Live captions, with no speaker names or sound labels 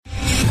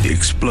The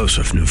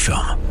explosive new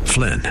film,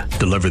 Flynn,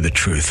 deliver the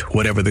truth,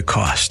 whatever the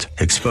cost,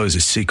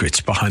 exposes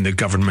secrets behind the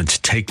government's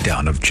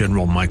takedown of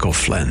General Michael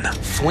Flynn.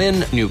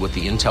 Flynn knew what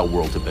the intel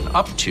world had been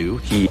up to.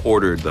 He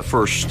ordered the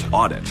first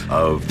audit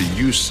of the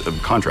use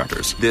of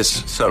contractors.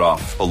 This set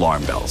off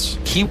alarm bells.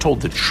 He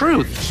told the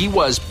truth. He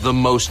was the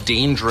most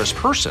dangerous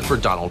person for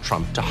Donald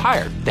Trump to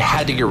hire. They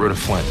had to get rid of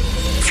Flynn.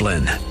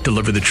 Flynn,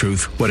 deliver the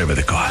truth, whatever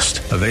the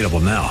cost. Available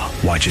now.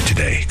 Watch it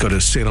today. Go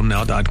to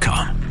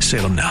salemnow.com.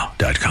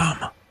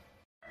 salemnow.com.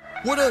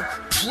 What a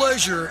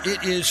pleasure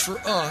it is for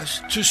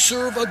us to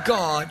serve a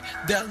God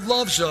that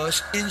loves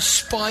us in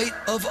spite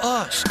of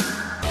us.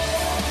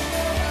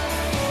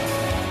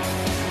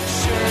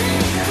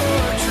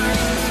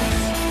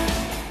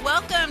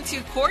 Welcome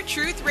to Core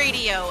Truth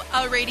Radio,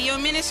 a radio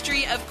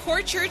ministry of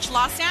Core Church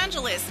Los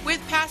Angeles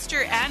with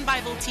pastor and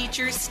Bible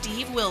teacher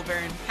Steve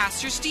Wilburn.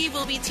 Pastor Steve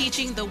will be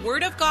teaching the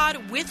Word of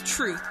God with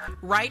truth,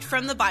 right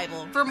from the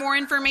Bible. For more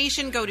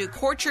information, go to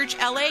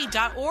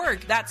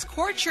corechurchla.org. That's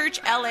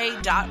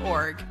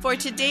corechurchla.org. For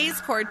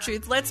today's Core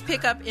Truth, let's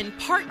pick up in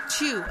part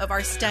 2 of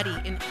our study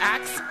in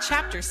Acts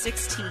chapter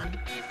 16.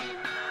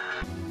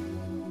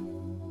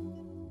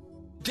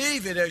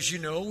 David, as you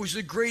know, was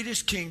the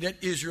greatest king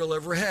that Israel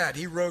ever had.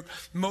 He wrote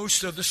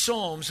most of the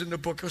Psalms in the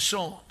book of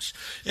Psalms.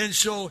 And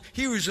so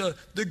he was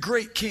the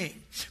great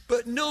king.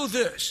 But know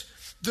this,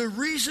 the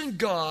reason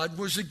God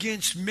was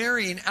against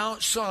marrying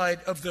outside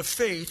of the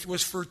faith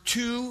was for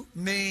two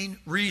main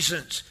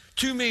reasons.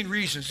 Two main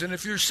reasons. And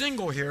if you're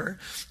single here,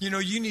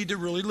 you need to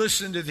really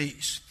listen to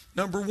these.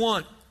 Number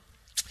one,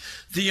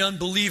 the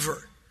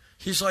unbeliever.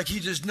 He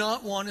does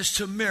not want us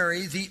to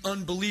marry the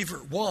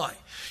unbeliever. Why?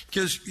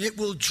 Because it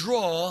will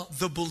draw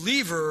the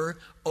believer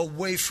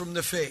away from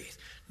the faith.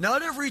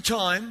 Not every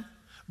time,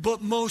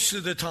 but most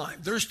of the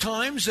time. There's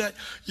times that,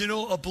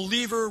 a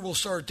believer will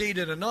start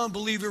dating a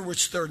non-believer,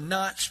 which they're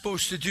not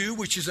supposed to do,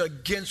 which is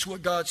against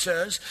what God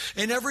says.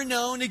 And every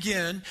now and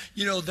again,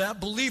 that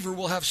believer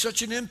will have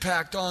such an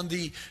impact on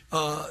the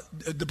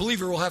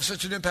believer will have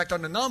such an impact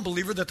on the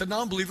non-believer that the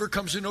non-believer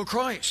comes to know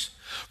Christ.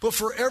 But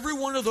for every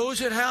one of those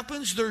that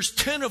happens, there's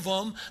 10 of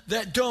them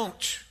that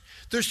don't.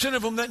 There's 10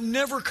 of them that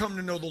never come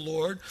to know the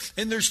Lord,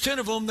 and there's 10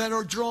 of them that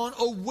are drawn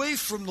away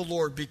from the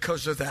Lord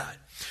because of that.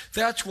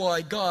 That's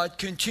why God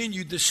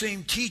continued the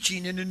same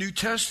teaching in the New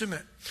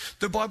Testament.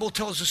 The Bible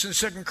tells us in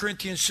 2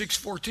 Corinthians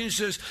 6:14, it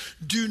says,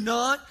 do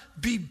not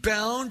be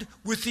bound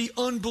with the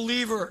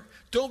unbeliever.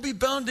 Don't be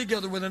bound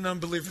together with an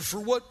unbeliever. For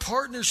what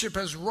partnership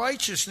has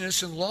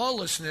righteousness and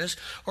lawlessness,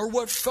 or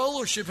what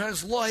fellowship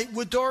has light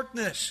with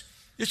darkness?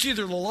 It's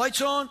either the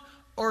light's on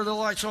or the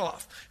light's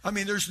off.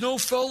 There's no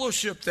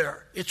fellowship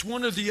there. It's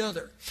one or the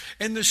other.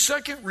 And the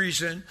second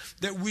reason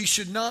that we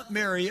should not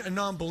marry a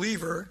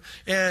non-believer,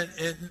 and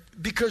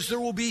because there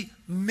will be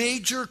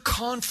major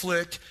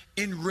conflict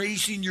in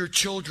raising your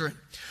children.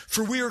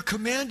 For we are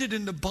commanded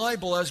in the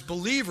Bible as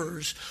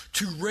believers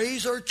to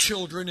raise our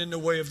children in the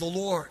way of the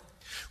Lord.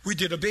 We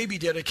did a baby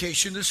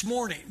dedication this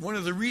morning. One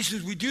of the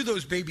reasons we do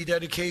those baby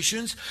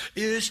dedications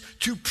is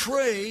to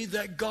pray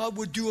that God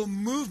would do a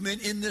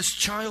movement in this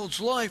child's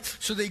life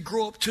so they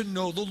grow up to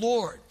know the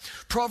Lord.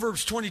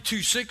 Proverbs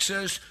 22:6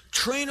 says,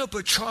 train up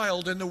a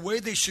child in the way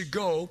they should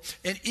go,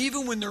 and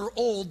even when they're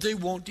old, they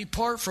won't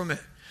depart from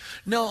it.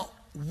 Now,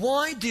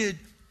 why did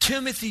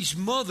Timothy's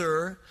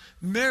mother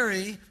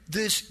marry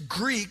this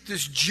Greek,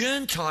 this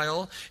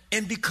Gentile,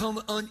 and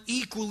become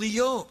unequally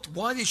yoked?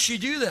 Why did she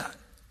do that?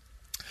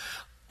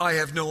 I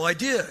have no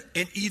idea,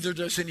 and either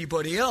does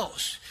anybody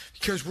else,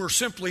 because we're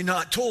simply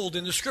not told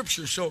in the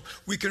scripture, so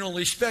we can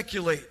only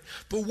speculate.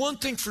 But one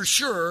thing for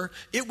sure,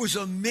 it was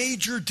a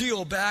major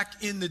deal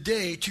back in the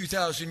day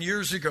 2,000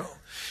 years ago.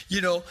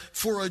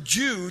 For a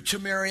Jew to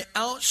marry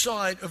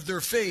outside of their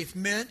faith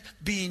meant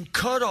being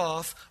cut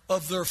off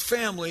of their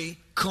family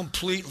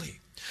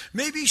completely.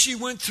 Maybe she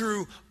went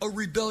through a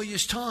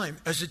rebellious time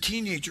as a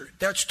teenager.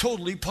 That's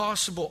totally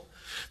possible.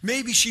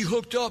 Maybe she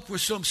hooked up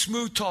with some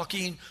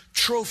smooth-talking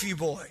trophy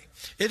boy.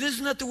 It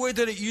isn't that the way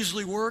that it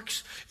usually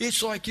works?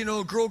 It's like,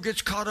 a girl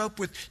gets caught up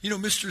with,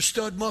 Mr.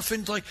 Stud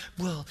Muffin, like,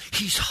 well,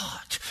 he's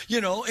hot,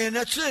 and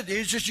that's it.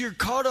 It's just you're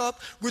caught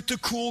up with the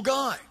cool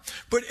guy.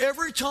 But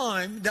every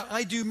time that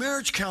I do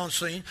marriage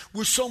counseling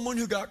with someone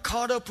who got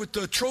caught up with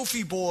the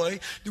trophy boy,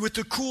 with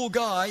the cool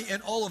guy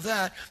and all of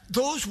that,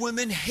 those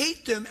women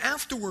hate them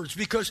afterwards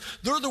because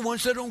they're the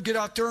ones that don't get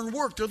out there and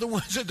work. They're the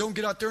ones that don't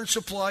get out there and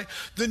supply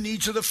the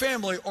needs of the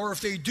family. Or if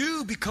they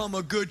do become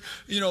a good,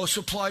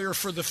 supplier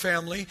for the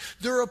family,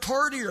 they're a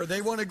partier.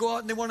 They want to go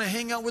out and they want to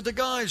hang out with the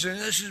guys. And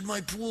this is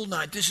my pool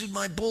night. This is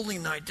my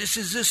bowling night. This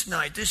is this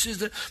night. This is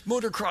the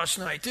motocross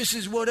night. This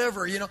is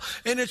whatever,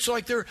 And it's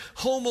like they're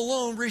home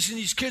alone raising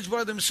these kids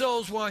by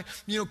themselves while,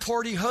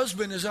 party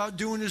husband is out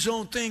doing his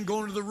own thing,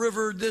 going to the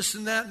river, this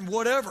and that and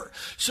whatever.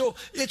 So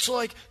it's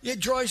like it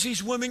drives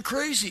these women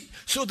crazy.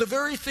 So the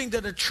very thing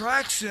that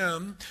attracts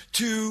them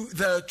to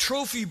the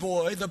trophy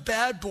boy, the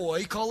bad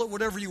boy, call it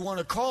whatever you want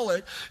to call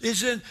it,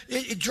 is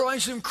it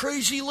drives them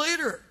crazy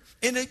later.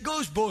 And it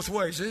goes both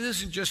ways. It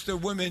isn't just the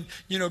women,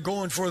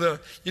 going for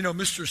the,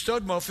 Mr.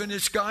 Stud Muffin.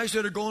 It's guys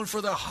that are going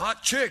for the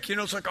hot chick.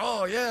 It's like,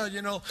 oh, yeah,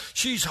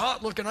 she's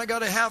hot looking. I got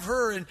to have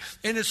her. And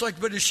it's like,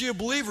 but is she a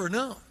believer?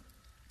 No.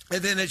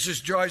 And then it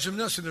just drives them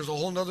nuts. And there's a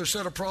whole other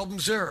set of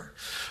problems there.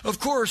 Of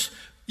course,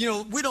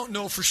 we don't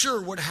know for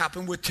sure what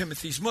happened with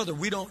Timothy's mother.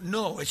 We don't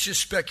know. It's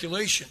just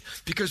speculation.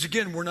 Because,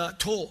 again, we're not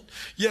told.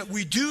 Yet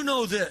we do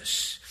know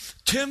this.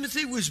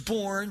 Timothy was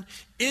born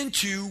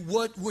into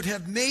what would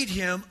have made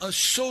him a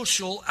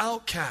social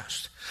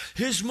outcast.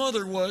 His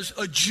mother was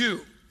a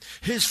Jew.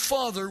 His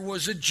father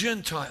was a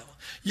Gentile.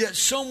 Yet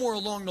somewhere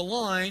along the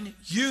line,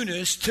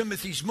 Eunice,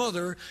 Timothy's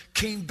mother,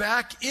 came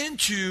back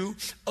into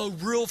a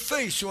real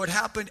faith. So it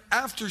happened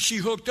after she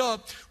hooked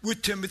up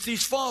with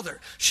Timothy's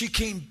father. She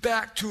came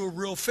back to a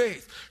real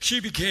faith. She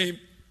became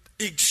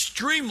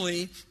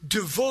extremely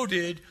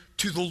devoted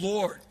to the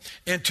Lord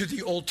and to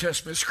the Old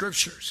Testament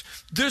scriptures.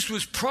 This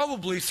was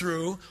probably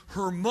through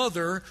her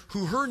mother,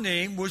 who her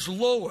name was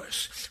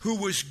Lois, who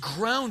was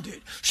grounded.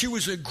 She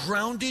was a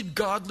grounded,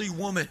 godly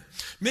woman.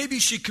 Maybe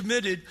she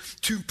committed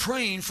to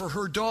praying for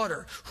her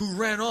daughter who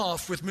ran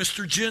off with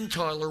Mr.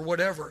 Gentile or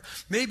whatever.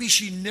 Maybe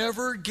she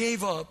never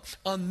gave up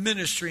on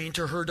ministering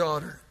to her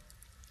daughter.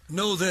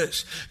 Know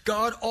this,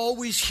 God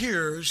always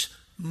hears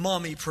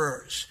mommy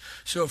prayers.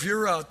 So if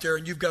you're out there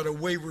and you've got a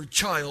wayward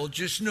child,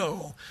 just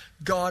know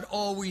God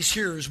always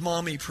hears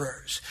mommy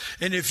prayers.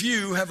 And if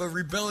you have a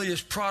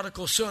rebellious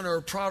prodigal son or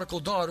a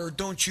prodigal daughter,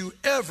 don't you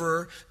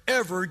ever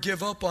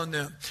give up on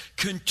them.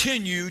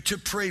 Continue to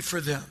pray for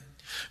them.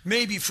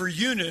 Maybe for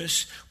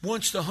Eunice,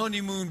 once the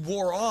honeymoon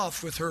wore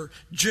off with her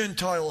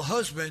Gentile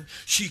husband,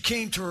 she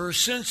came to her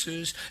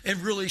senses and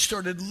really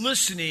started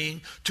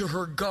listening to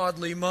her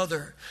godly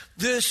mother.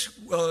 This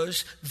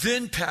was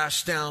then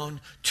passed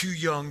down to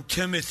young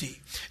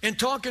Timothy. And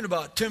talking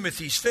about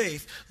Timothy's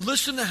faith,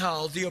 listen to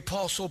how the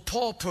Apostle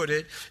Paul put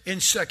it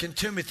in 2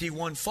 Timothy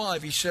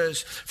 1:5. He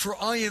says, "For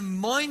I am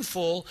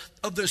mindful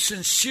of the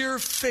sincere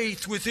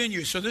faith within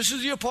you." So this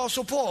is the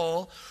Apostle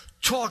Paul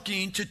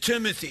talking to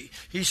Timothy.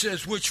 He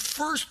says, "which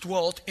first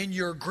dwelt in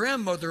your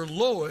grandmother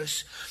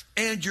Lois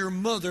and your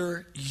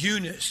mother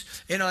Eunice.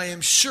 And I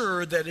am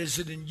sure that is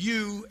in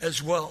you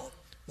as well."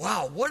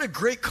 Wow, what a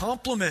great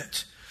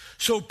compliment.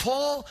 So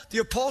Paul, the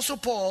Apostle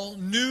Paul,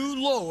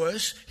 knew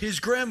Lois,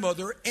 his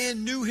grandmother,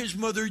 and knew his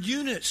mother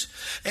Eunice.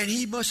 And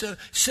he must have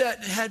sat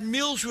and had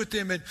meals with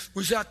them and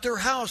was at their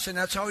house. And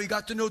that's how he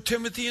got to know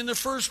Timothy in the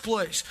first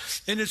place.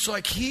 And it's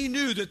like he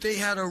knew that they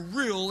had a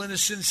real and a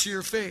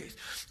sincere faith.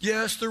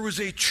 Yes, there was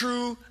a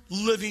true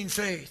living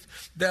faith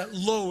that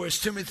Lois,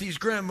 Timothy's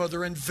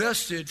grandmother,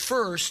 invested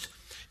first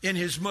in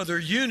his mother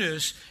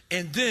Eunice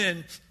and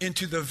then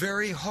into the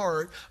very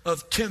heart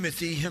of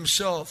Timothy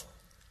himself.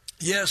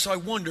 Yes, I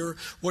wonder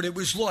what it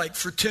was like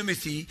for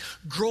Timothy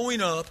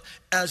growing up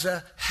as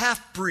a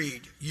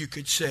half-breed, you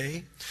could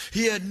say.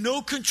 He had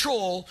no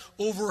control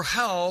over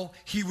how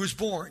he was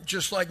born,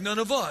 just like none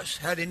of us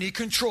had any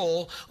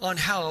control on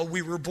how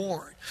we were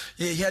born.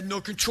 He had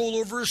no control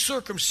over his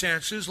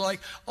circumstances, like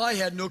I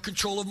had no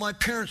control of my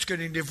parents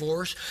getting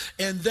divorced,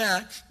 and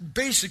that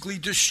basically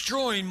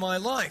destroying my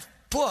life.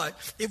 But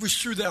it was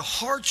through the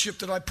hardship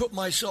that I put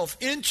myself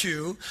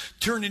into,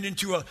 turning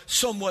into a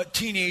somewhat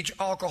teenage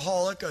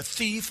alcoholic, a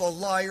thief, a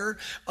liar,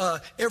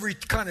 every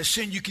kind of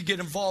sin you could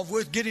get involved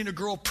with, getting a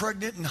girl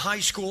pregnant in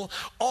high school,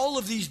 all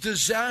of these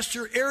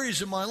disaster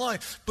areas of my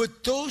life.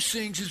 But those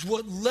things is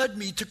what led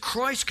me to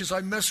Christ, because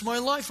I messed my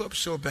life up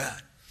so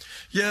bad.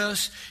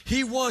 Yes,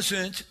 he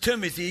wasn't,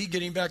 Timothy,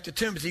 getting back to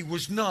Timothy,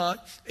 was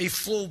not a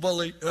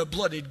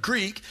full-blooded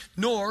Greek,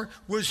 nor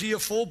was he a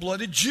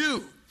full-blooded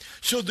Jew.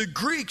 So the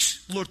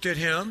Greeks looked at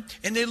him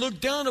and they looked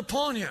down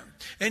upon him.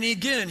 And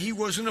again, he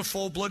wasn't a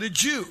full-blooded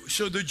Jew.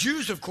 So the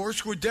Jews, of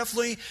course, would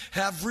definitely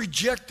have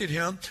rejected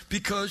him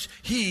because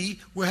he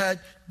had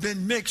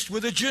been mixed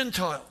with a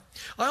Gentile.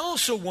 I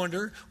also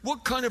wonder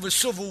what kind of a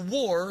civil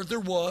war there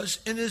was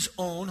in his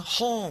own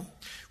home.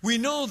 We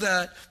know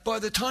that by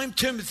the time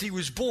Timothy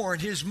was born,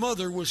 his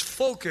mother was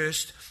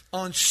focused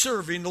on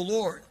serving the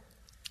Lord.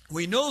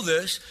 We know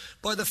this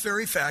by the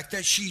very fact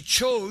that she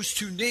chose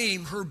to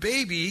name her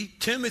baby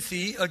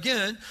Timothy,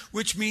 again,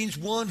 which means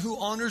one who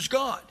honors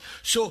God.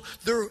 So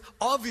there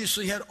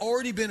obviously had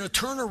already been a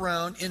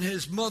turnaround in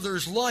his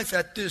mother's life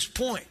at this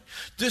point.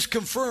 This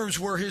confirms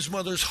where his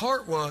mother's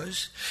heart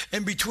was.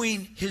 And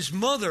between his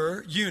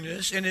mother,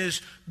 Eunice, and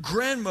his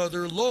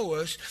grandmother,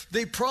 Lois,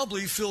 they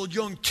probably filled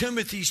young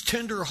Timothy's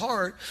tender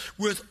heart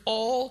with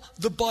all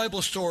the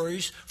Bible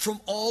stories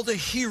from all the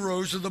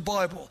heroes of the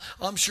Bible.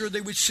 I'm sure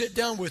they would sit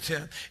down with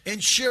him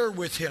and share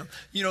with him,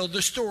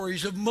 the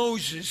stories of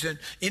Moses and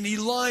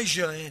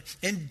Elijah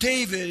and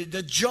David,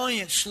 the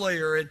giant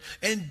slayer,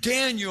 and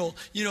Daniel,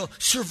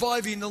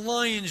 surviving the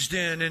lion's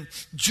den, and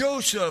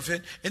Joseph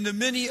and the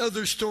many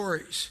other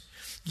stories.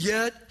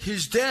 Yet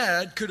his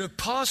dad could have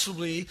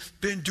possibly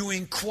been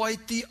doing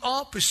quite the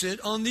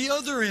opposite on the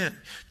other end,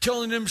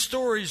 telling him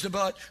stories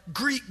about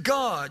Greek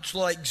gods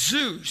like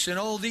Zeus and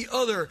all the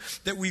other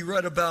that we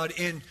read about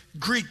in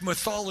Greek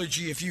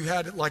mythology, if you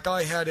had it like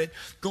I had it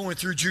going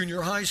through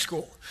junior high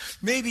school.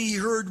 Maybe he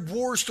heard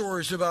war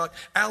stories about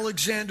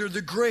Alexander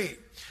the Great.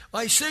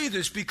 I say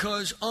this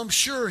because I'm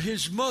sure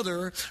his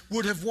mother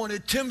would have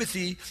wanted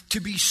Timothy to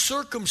be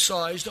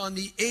circumcised on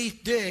the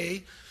 8th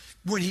day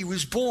when he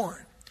was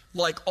born,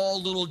 like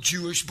all little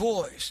Jewish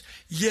boys.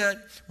 Yet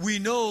we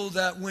know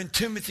that when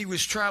Timothy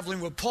was traveling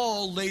with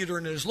Paul later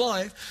in his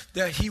life,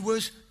 that he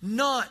was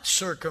not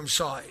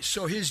circumcised.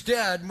 So his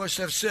dad must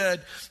have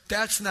said,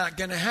 that's not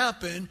going to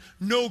happen.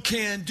 No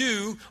can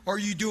do. Are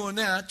you doing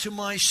that to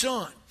my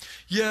son?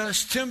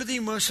 Yes, Timothy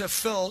must have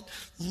felt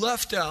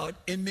left out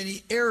in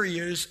many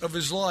areas of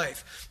his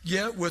life.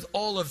 Yet with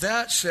all of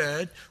that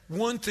said,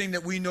 one thing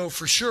that we know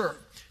for sure,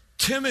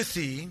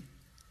 Timothy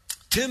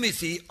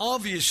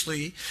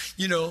obviously,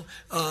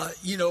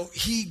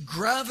 he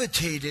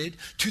gravitated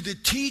to the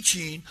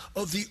teaching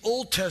of the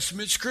Old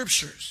Testament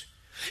scriptures.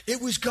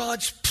 It was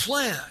God's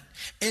plan.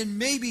 And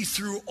maybe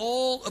through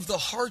all of the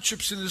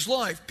hardships in his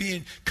life,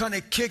 being kind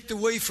of kicked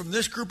away from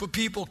this group of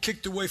people,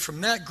 kicked away from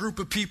that group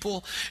of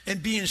people,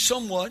 and being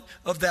somewhat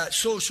of that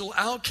social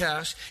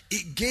outcast,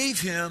 it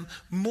gave him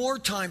more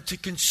time to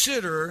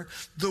consider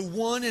the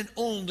one and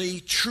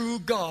only true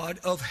God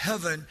of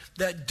heaven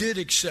that did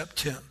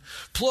accept him,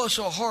 plus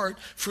a heart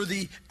for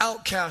the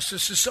outcasts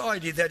of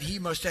society that he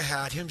must have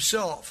had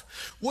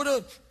himself. What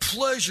a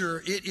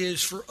pleasure it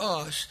is for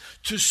us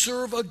to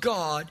serve a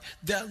God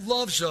that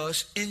loves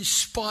us in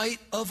spite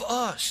of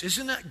us.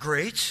 Isn't that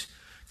great?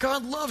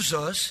 God loves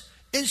us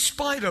in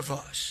spite of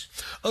us.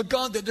 A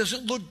God that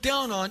doesn't look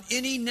down on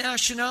any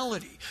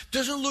nationality,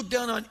 doesn't look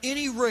down on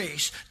any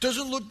race,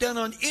 doesn't look down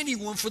on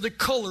anyone for the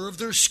color of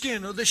their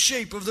skin or the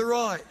shape of their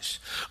eyes.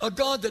 A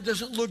God that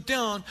doesn't look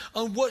down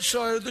on what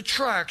side of the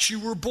tracks you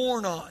were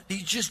born on. He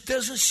just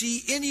doesn't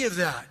see any of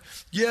that.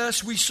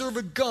 Yes, we serve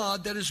a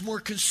God that is more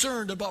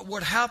concerned about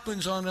what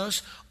happens on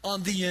us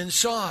on the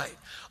inside.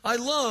 I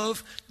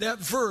love that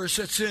verse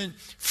that's in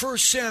 1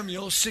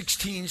 Samuel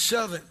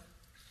 16:7.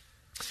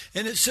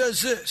 And it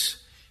says this.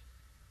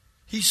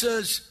 He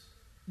says,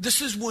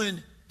 this is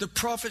when the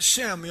prophet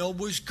Samuel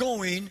was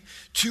going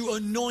to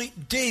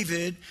anoint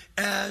David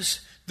as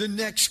the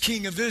next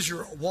king of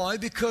Israel. Why?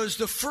 Because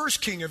the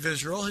first king of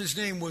Israel, his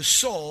name was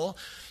Saul.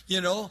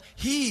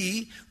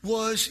 He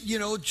was,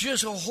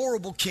 just a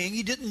horrible king.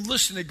 He didn't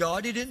listen to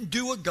God. He didn't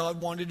do what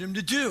God wanted him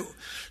to do.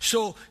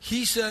 So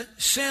he sent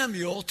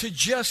Samuel to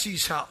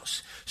Jesse's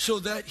house so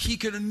that he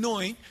could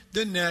anoint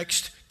the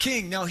next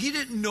king. Now, he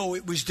didn't know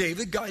it was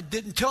David. God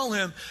didn't tell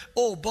him,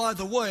 oh, by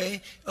the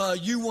way,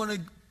 you want to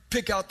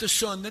pick out the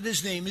son that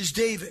his name is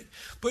David.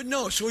 But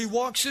no, so he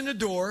walks in the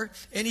door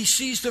and he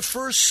sees the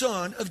first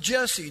son of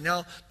Jesse.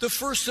 Now, the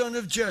first son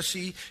of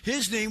Jesse,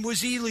 his name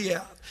was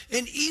Eliab.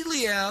 And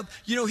Eliab,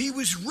 he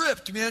was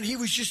ripped, man. He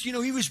was just,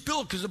 he was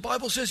built because the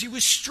Bible says he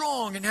was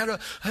strong and had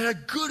a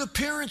good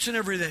appearance and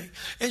everything.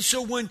 And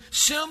so when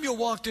Samuel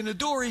walked in the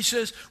door, he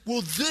says,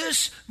 well,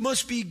 this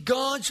must be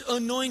God's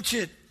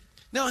anointed.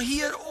 Now, he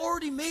had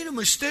already made a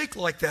mistake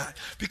like that,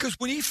 because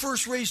when he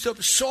first raised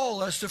up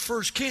Saul as the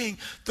first king,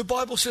 the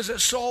Bible says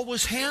that Saul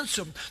was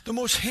handsome, the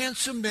most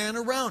handsome man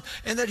around,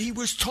 and that he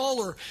was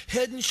taller,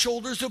 head and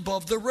shoulders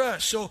above the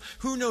rest. So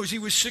who knows, he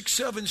was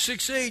 6'7",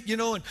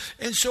 6'8",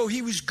 and so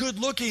he was good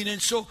looking.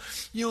 And so,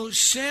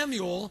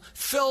 Samuel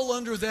fell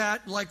under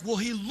that, like, well,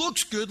 he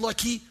looks good,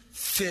 like he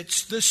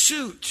fits the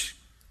suit.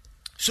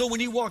 So when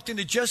he walked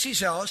into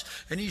Jesse's house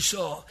and he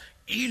saw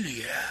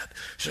Eliab,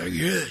 he's like,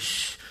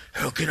 yes,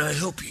 how can I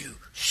help you,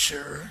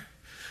 sir?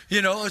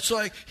 It's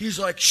like, he's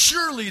like,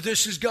 surely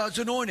this is God's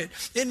anointed.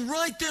 And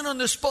right then on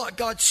the spot,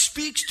 God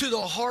speaks to the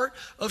heart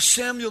of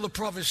Samuel the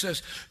prophet,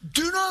 says,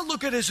 do not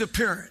look at his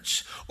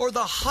appearance or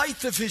the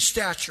height of his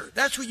stature.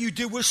 That's what you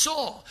did with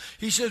Saul.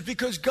 He says,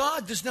 because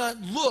God does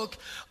not look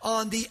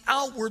on the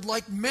outward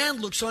like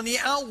man looks on the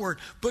outward,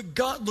 but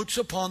God looks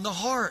upon the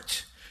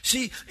heart.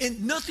 See,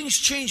 and nothing's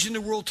changed in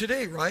the world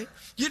today, right?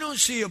 You don't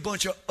see a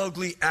bunch of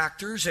ugly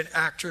actors and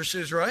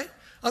actresses, right?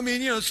 I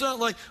mean, it's not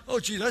like, oh,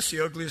 gee, that's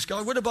the ugliest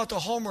guy. What about the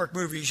Hallmark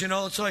movies?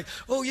 It's like,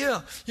 oh,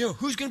 yeah,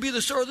 who's going to be the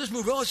star of this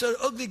movie? Oh, it's that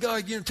ugly guy,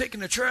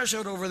 taking the trash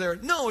out over there.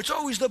 No, it's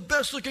always the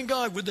best-looking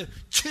guy with the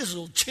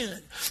chiseled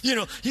chin.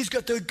 He's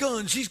got the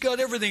guns. He's got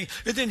everything.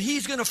 And then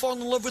he's going to fall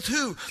in love with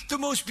who? The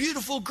most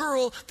beautiful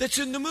girl that's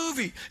in the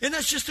movie. And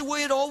that's just the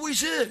way it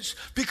always is,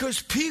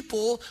 because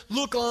people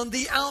look on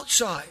the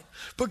outside.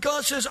 But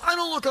God says, I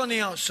don't look on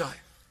the outside.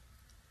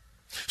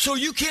 So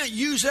you can't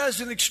use that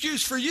as an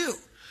excuse for you.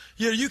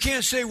 You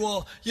can't say,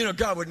 well,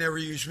 God would never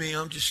use me.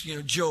 I'm just,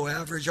 Joe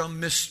Average.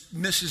 I'm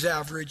Mrs.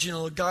 Average.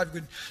 God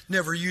would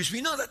never use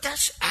me. No,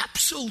 that's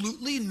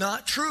absolutely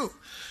not true.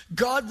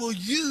 God will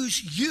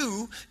use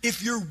you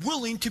if you're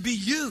willing to be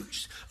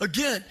used.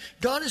 Again,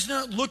 God is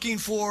not looking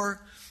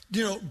for,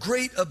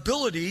 great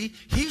ability.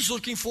 He's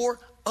looking for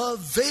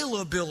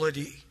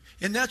availability.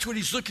 And that's what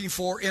he's looking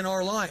for in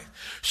our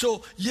life.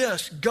 So,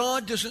 yes,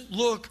 God doesn't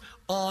look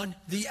on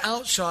the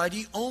outside.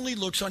 He only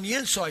looks on the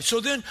inside. So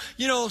then,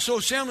 so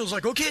Samuel's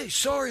like, okay,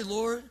 sorry,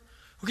 Lord.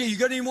 Okay, you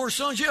got any more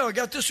sons? Yeah, I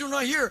got this one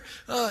right here.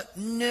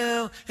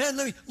 No. And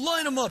let me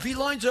line them up. He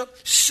lines up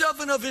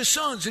 7 of his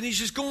sons, and he's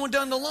just going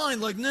down the line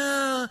like,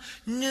 no,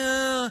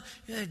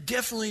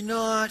 definitely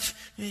not.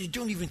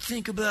 Don't even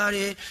think about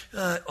it.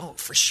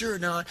 For sure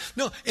not.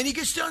 No, and he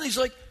gets down, and he's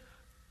like,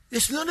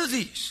 it's none of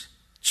these.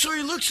 So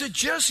he looks at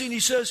Jesse, and he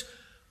says,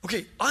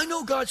 okay, I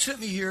know God sent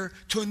me here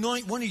to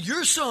anoint one of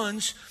your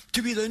sons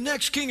to be the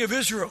next king of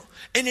Israel.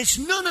 And it's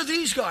none of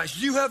these guys.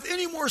 Do you have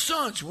any more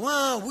sons?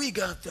 Well, we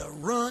got the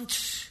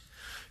runt.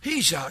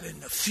 He's out in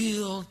the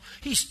field.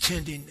 He's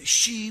tending the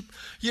sheep.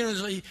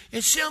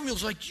 And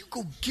Samuel's like, you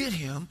go get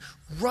him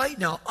right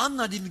now. I'm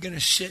not even going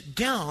to sit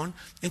down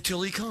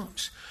until he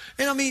comes.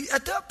 And I mean,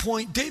 at that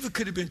point, David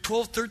could have been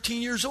 12,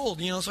 13 years old.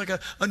 It's like a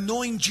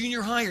annoying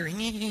junior hire. And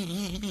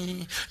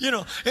he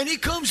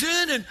comes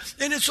in and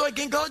it's like,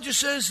 and God just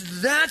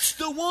says, that's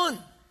the one.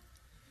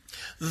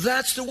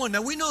 That's the one.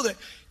 Now we know that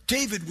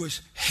David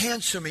was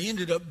handsome. He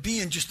ended up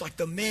being just like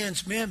the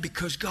man's man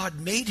because God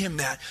made him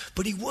that.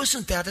 But he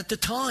wasn't that at the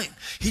time.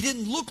 He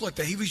didn't look like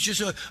that. He was just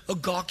a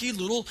gawky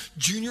little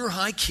junior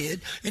high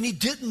kid, and he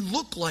didn't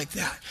look like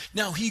that.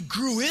 Now, he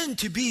grew in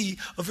to be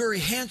a very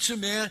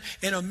handsome man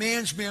and a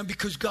man's man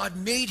because God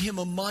made him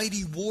a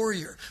mighty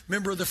warrior.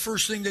 Remember, the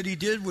first thing that he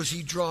did was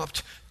he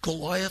dropped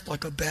Goliath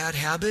like a bad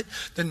habit,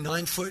 the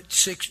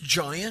 9'6"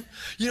 giant.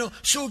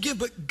 So again,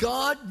 but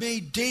God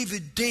made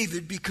David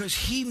David because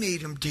he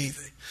made him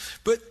David.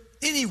 But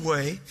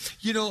anyway,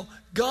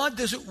 God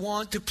doesn't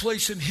want to play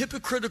some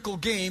hypocritical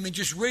game and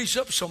just raise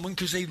up someone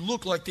because they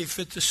look like they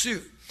fit the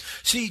suit.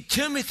 See,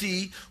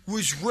 Timothy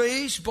was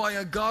raised by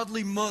a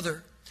godly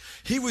mother.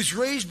 He was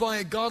raised by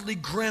a godly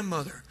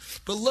grandmother.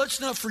 But let's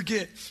not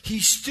forget,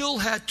 he still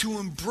had to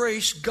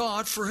embrace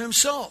God for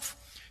himself.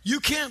 You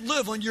can't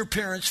live on your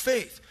parents'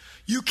 faith.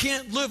 You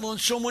can't live on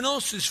someone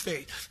else's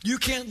faith. You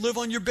can't live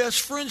on your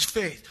best friend's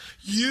faith.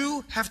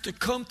 You have to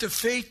come to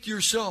faith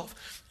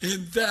yourself.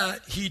 And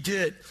that he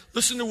did.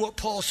 Listen to what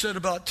Paul said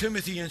about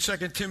Timothy in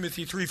 2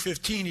 Timothy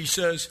 3:15. He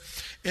says,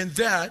 and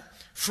that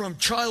from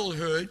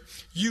childhood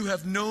you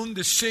have known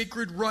the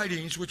sacred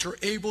writings which are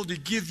able to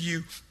give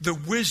you the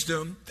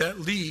wisdom that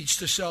leads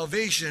to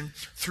salvation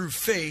through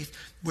faith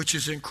which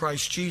is in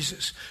Christ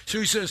Jesus. So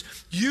he says,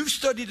 you've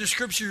studied the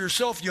scripture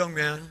yourself, young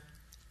man.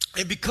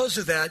 And because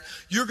of that,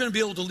 you're going to be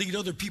able to lead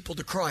other people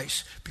to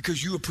Christ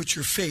because you have put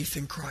your faith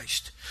in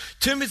Christ.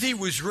 Timothy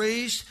was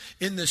raised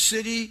in the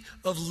city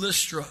of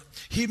Lystra.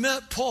 He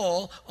met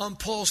Paul on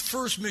Paul's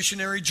first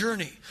missionary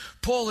journey.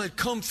 Paul had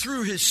come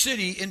through his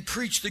city and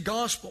preached the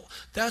gospel.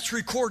 That's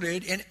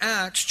recorded in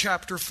Acts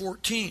chapter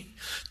 14.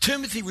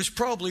 Timothy was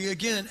probably,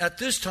 again, at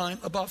this time,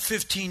 about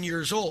 15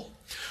 years old.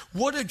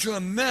 What a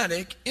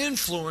dramatic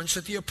influence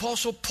that the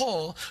Apostle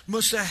Paul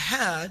must have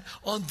had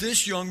on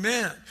this young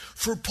man.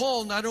 For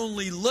Paul not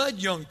only led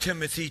young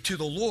Timothy to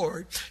the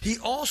Lord, he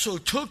also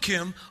took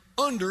him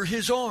under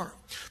his arm.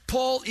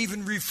 Paul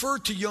even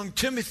referred to young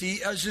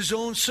Timothy as his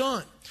own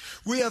son.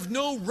 We have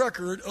no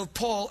record of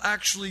Paul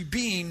actually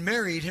being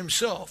married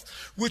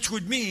himself, which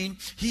would mean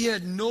he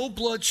had no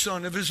blood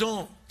son of his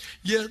own.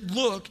 Yet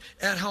look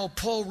at how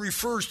Paul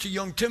refers to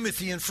young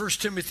Timothy in 1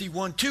 Timothy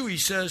 1:2. He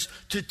says,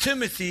 to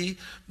Timothy,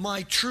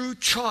 my true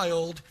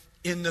child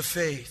in the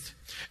faith.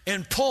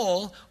 And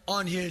Paul,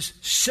 on his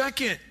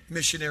second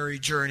missionary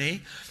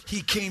journey,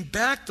 he came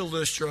back to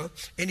Lystra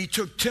and he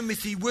took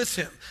Timothy with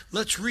him.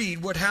 Let's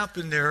read what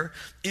happened there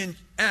in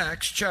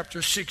Acts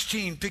chapter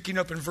 16, picking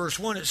up in verse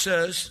 1. It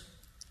says,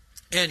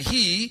 and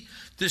he,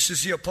 this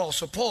is the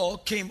Apostle Paul,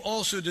 came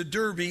also to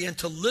Derbe and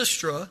to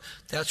Lystra,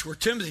 that's where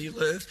Timothy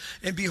lived,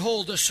 and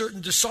behold, a certain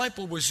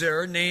disciple was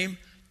there named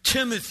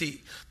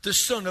Timothy, the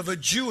son of a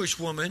Jewish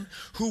woman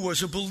who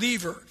was a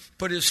believer,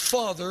 but his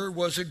father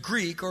was a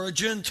Greek or a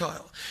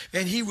Gentile,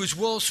 and he was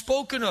well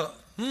spoken of.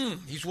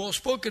 He's well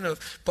spoken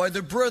of by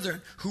the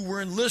brethren who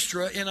were in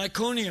Lystra and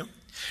Iconium.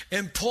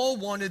 And Paul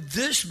wanted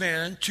this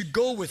man to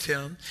go with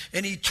him,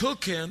 and he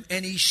took him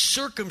and he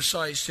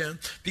circumcised him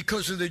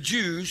because of the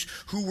Jews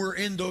who were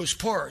in those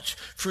parts,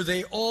 for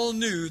they all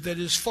knew that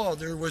his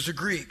father was a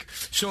Greek.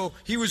 So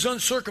he was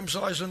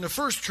uncircumcised on the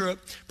first trip,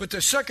 but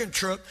the second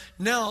trip,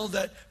 now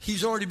that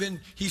he's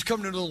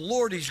coming to the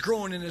Lord, he's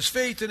growing in his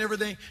faith and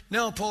everything,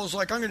 now Paul's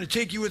like, I'm going to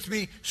take you with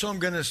me, so I'm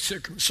going to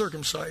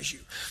circumcise you.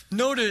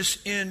 Notice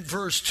in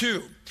verse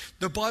 2,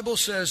 the Bible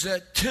says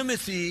that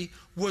Timothy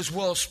was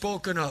well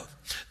spoken of.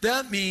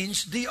 That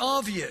means the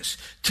obvious.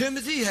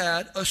 Timothy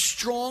had a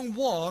strong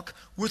walk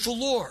with the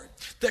Lord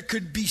that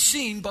could be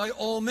seen by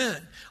all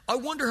men. I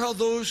wonder how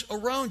those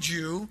around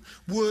you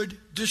would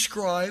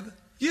describe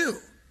you.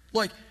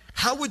 Like,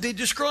 how would they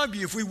describe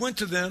you if we went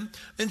to them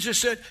and just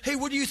said, hey,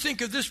 what do you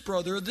think of this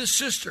brother or this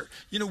sister?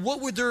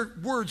 What would their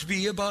words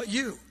be about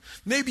you?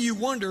 Maybe you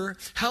wonder,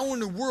 how in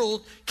the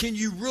world can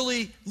you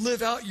really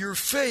live out your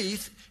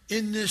faith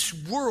in this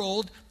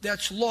world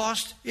that's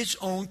lost its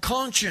own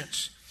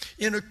conscience?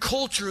 in a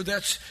culture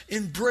that's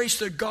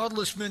embraced a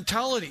godless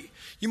mentality.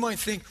 You might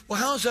think, well,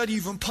 how is that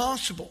even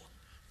possible?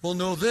 Well,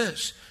 know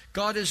this.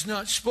 God has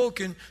not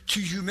spoken to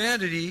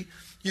humanity,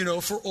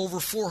 for over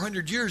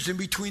 400 years in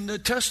between the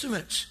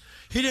testaments.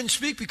 He didn't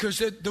speak because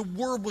the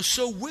world was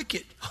so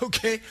wicked,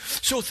 okay?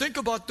 So think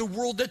about the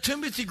world that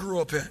Timothy grew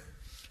up in.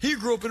 He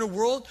grew up in a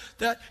world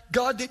that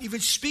God didn't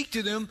even speak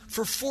to them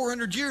for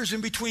 400 years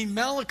in between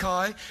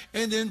Malachi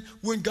and then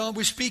when God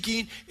was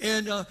speaking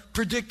and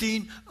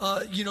predicting,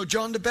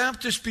 John the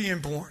Baptist being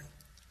born.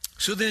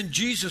 So then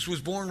Jesus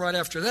was born right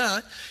after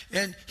that,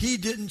 and he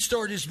didn't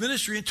start his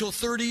ministry until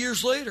 30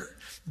 years later.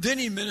 Then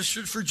he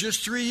ministered for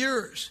just 3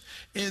 years.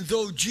 And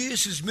though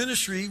Jesus'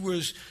 ministry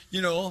was,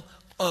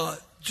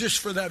 just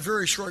for that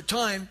very short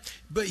time,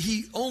 but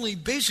he only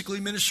basically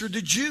ministered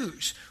to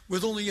Jews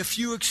with only a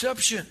few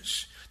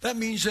exceptions. That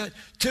means that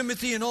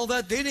Timothy and all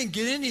that, they didn't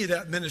get any of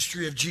that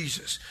ministry of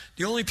Jesus.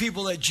 The only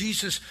people that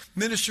Jesus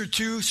ministered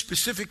to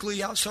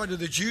specifically outside of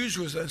the Jews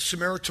was a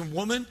Samaritan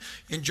woman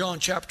in John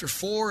chapter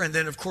 4, and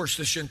then, of course,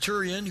 the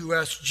centurion who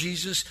asked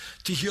Jesus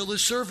to heal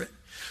his servant.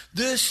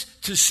 This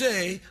to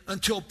say,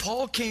 until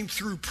Paul came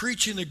through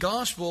preaching the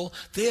gospel,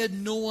 they had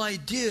no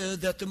idea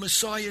that the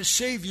Messiah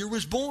Savior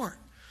was born,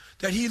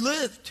 that he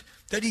lived,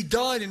 that he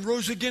died and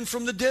rose again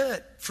from the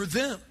dead for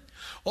them.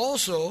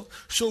 Also,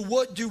 so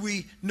what do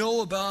we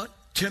know about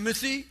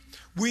Timothy?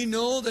 We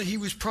know that he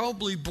was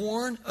probably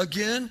born,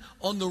 again,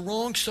 on the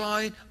wrong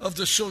side of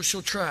the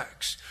social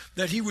tracks.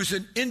 That he was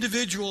an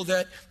individual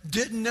that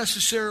didn't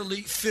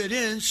necessarily fit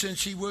in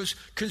since he was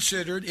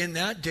considered, in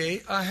that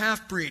day, a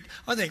half-breed.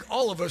 I think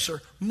all of us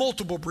are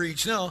multiple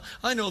breeds now.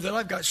 I know that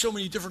I've got so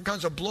many different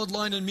kinds of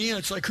bloodline in me, and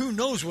it's like, who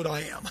knows what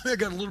I am? I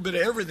got a little bit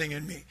of everything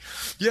in me.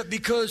 Yet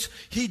because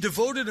he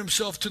devoted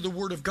himself to the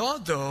Word of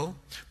God, though,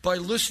 by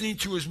listening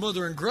to his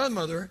mother and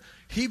grandmother,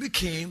 he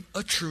became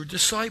a true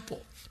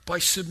disciple by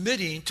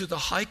submitting to the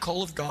high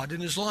call of God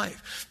in his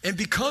life. And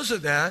because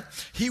of that,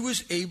 he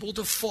was able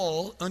to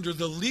fall under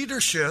the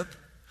leadership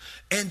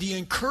and the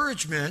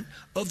encouragement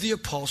of the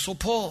Apostle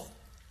Paul.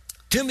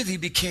 Timothy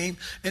became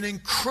an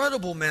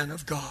incredible man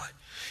of God.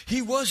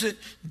 He wasn't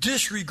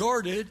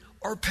disregarded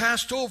or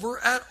passed over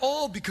at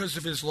all because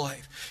of his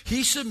life.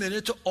 He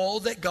submitted to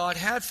all that God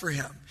had for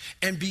him.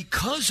 And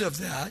because of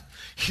that,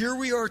 here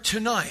we are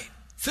tonight.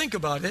 Think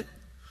about it.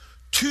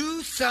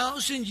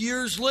 2,000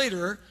 years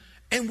later,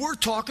 and we're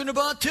talking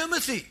about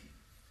Timothy.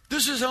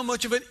 This is how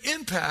much of an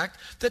impact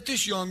that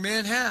this young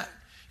man had.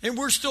 And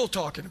we're still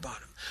talking about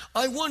him.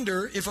 I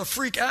wonder if a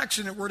freak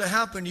accident were to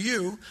happen to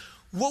you,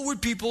 what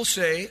would people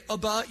say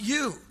about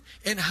you?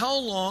 And how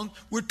long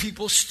would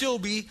people still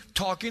be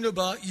talking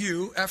about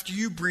you after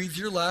you breathe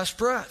your last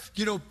breath?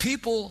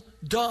 People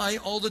die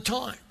all the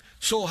time.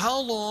 So how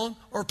long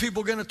are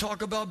people going to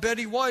talk about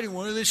Betty White? And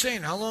what are they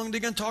saying? How long are they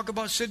going to talk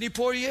about Sidney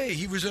Poitier?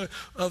 He was an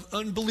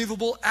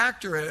unbelievable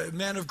actor, a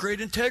man of great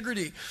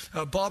integrity.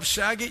 Bob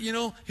Saget,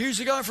 here's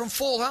a guy from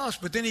Full House,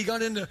 but then he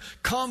got into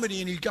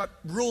comedy and he got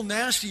real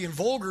nasty and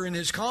vulgar in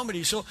his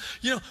comedy. So,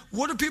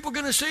 what are people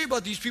going to say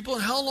about these people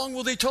and how long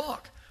will they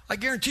talk? I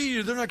guarantee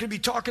you they're not going to be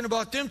talking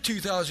about them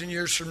 2,000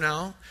 years from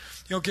now.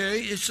 Okay?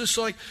 It's just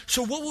like,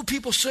 so what will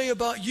people say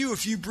about you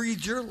if you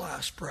breathed your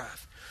last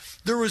breath?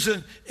 There was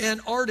an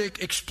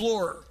Antarctic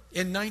explorer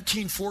in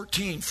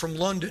 1914 from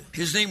London.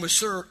 His name was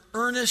Sir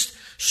Ernest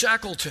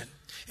Shackleton,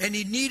 and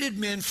he needed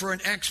men for an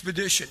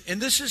expedition.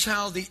 And this is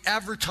how the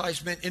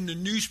advertisement in the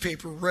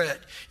newspaper read.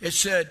 It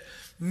said,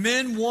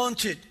 men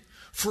wanted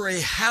for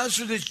a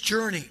hazardous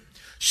journey,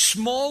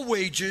 small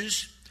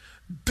wages,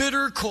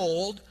 bitter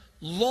cold,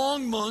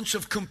 long months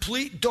of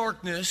complete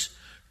darkness,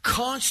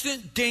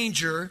 constant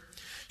danger,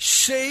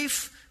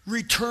 safe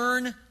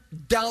return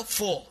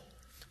doubtful.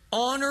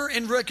 Honor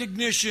and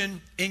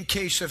recognition in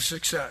case of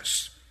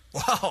success.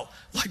 Wow.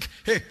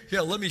 Hey,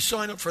 let me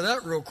sign up for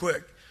that real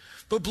quick.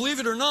 But believe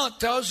it or not,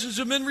 thousands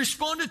of men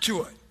responded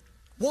to it.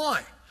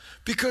 Why?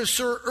 Because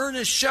Sir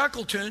Ernest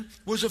Shackleton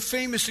was a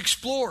famous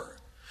explorer.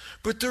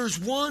 But there's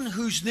one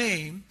whose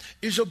name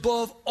is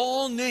above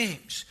all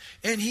names.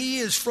 And he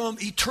is from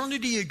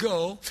eternity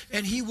ago,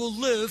 and he will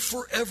live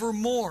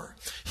forevermore.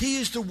 He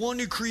is the one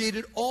who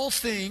created all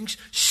things,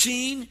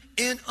 seen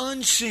and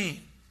unseen.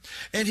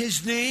 And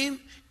his name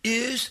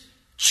is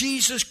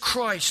Jesus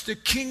Christ, the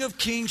King of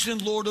Kings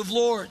and Lord of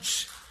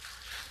Lords.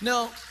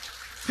 Now,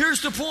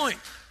 here's the point.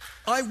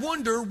 I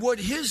wonder what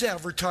his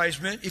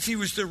advertisement, if he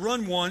was to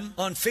run one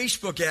on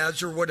Facebook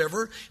ads or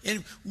whatever,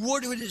 and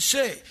what would it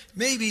say?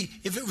 Maybe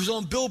if it was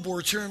on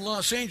billboards here in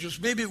Los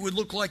Angeles, maybe it would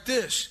look like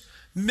this.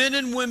 Men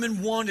and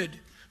women wanted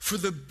for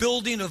the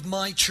building of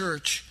my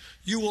church.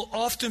 You will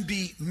often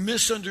be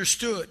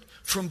misunderstood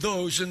from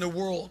those in the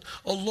world,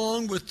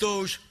 along with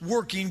those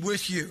working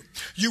with you.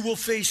 You will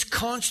face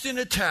constant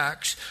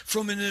attacks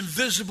from an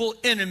invisible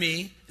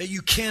enemy that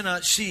you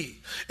cannot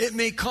see. It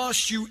may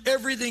cost you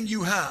everything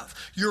you have,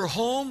 your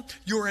home,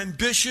 your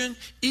ambition,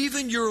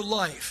 even your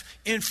life.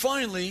 And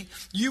finally,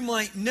 you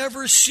might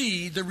never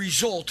see the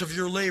result of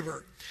your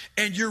labor,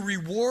 and your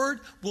reward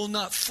will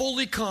not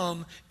fully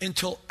come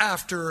until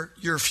after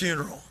your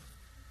funeral.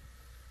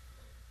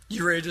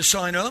 You ready to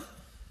sign up?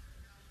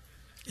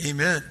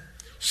 Amen.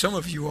 Some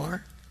of you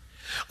are.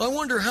 I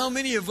wonder how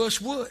many of us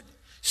would.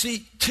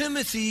 See,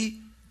 Timothy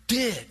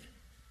did.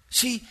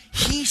 See,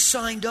 he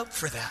signed up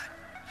for that.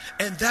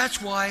 And that's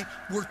why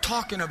we're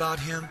talking about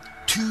him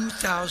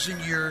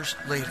 2,000 years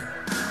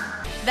later.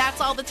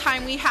 That's all the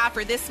time we have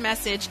for this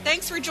message.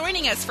 Thanks for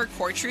joining us for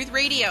Core Truth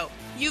Radio.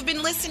 You've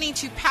been listening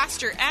to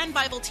pastor and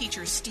Bible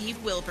teacher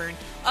Steve Wilburn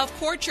of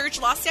Core Church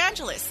Los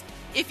Angeles.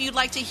 If you'd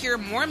like to hear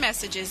more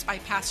messages by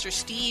Pastor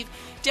Steve,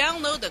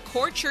 download the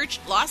Core Church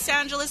Los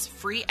Angeles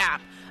free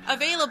app,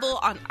 available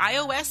on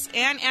iOS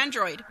and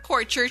Android.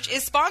 Core Church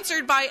is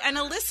sponsored by and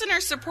a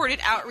listener-supported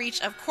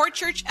outreach of Core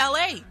Church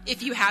LA.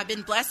 If you have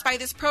been blessed by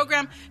this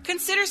program,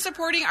 consider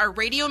supporting our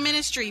radio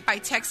ministry by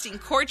texting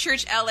Core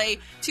Church LA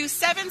to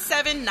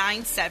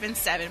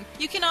 77977.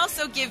 You can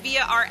also give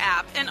via our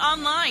app and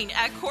online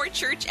at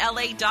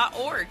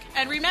corechurchla.org.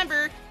 And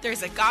remember,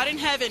 there's a God in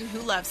heaven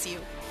who loves you.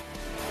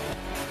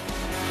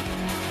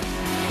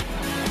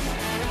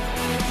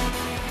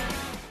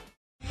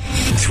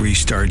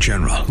 Three-star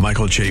General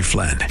Michael J.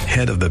 Flynn,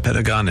 head of the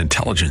Pentagon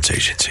Intelligence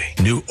Agency,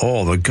 knew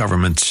all the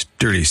government's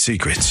dirty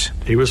secrets.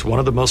 He was one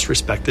of the most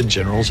respected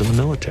generals in the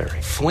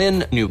military.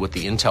 Flynn knew what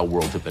the intel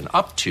world had been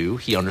up to.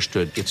 He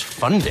understood its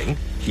funding.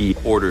 He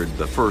ordered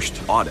the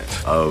first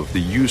audit of the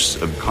use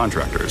of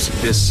contractors.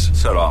 This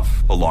set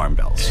off alarm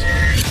bells.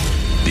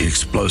 The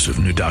explosive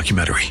new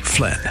documentary,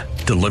 Flynn,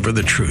 Deliver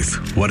the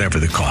Truth, Whatever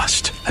the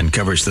Cost,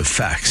 uncovers the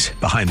facts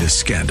behind this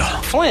scandal.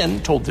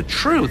 Flynn told the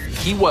truth.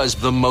 He was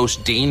the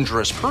most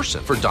dangerous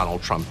person for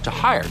Donald Trump to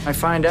hire. I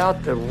find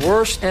out the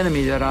worst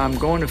enemy that I'm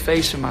going to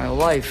face in my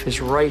life is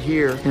right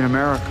here in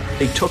America.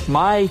 They took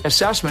my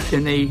assessment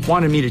and they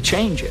wanted me to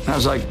change it. And I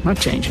was like, I'm not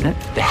changing it.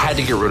 They had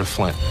to get rid of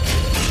Flynn.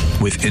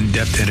 With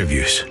in-depth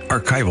interviews,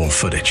 archival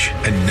footage,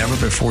 and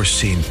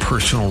never-before-seen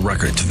personal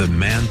records of the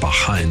man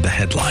behind the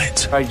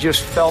headlines. I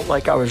just felt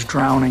like I was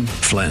drowning.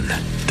 Flynn,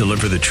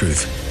 Deliver the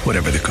Truth,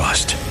 Whatever the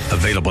Cost.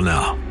 Available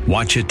now.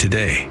 Watch it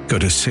today. Go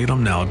to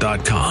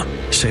salemnow.com.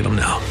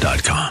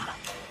 salemnow.com.